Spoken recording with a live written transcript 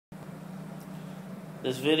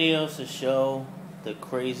This video is to show the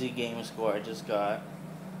crazy gamer score I just got.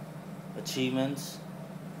 Achievements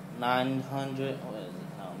 900. What is it?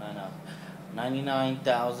 No.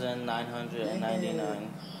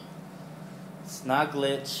 99,999. It's not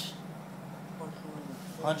glitch.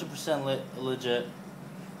 100% legit.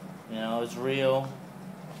 You know, it's real.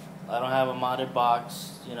 I don't have a modded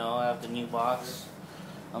box. You know, I have the new box.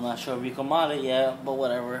 I'm not sure if you can mod it yet, but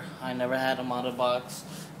whatever. I never had a modded box.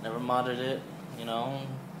 Never modded it. You know,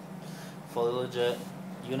 fully legit.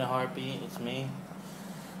 Unit Heartbeat, it's me.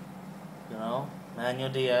 You know, Manuel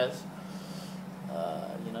Diaz.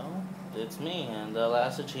 You know, it's me. And the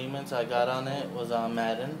last achievements I got on it was on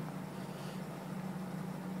Madden.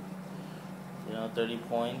 You know, 30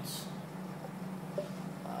 points.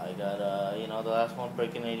 I got, you know, the last one,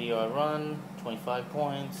 breaking 80-yard run, 25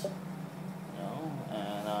 points. You know,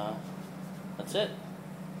 and that's it.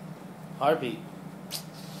 Heartbeat.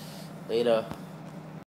 Later.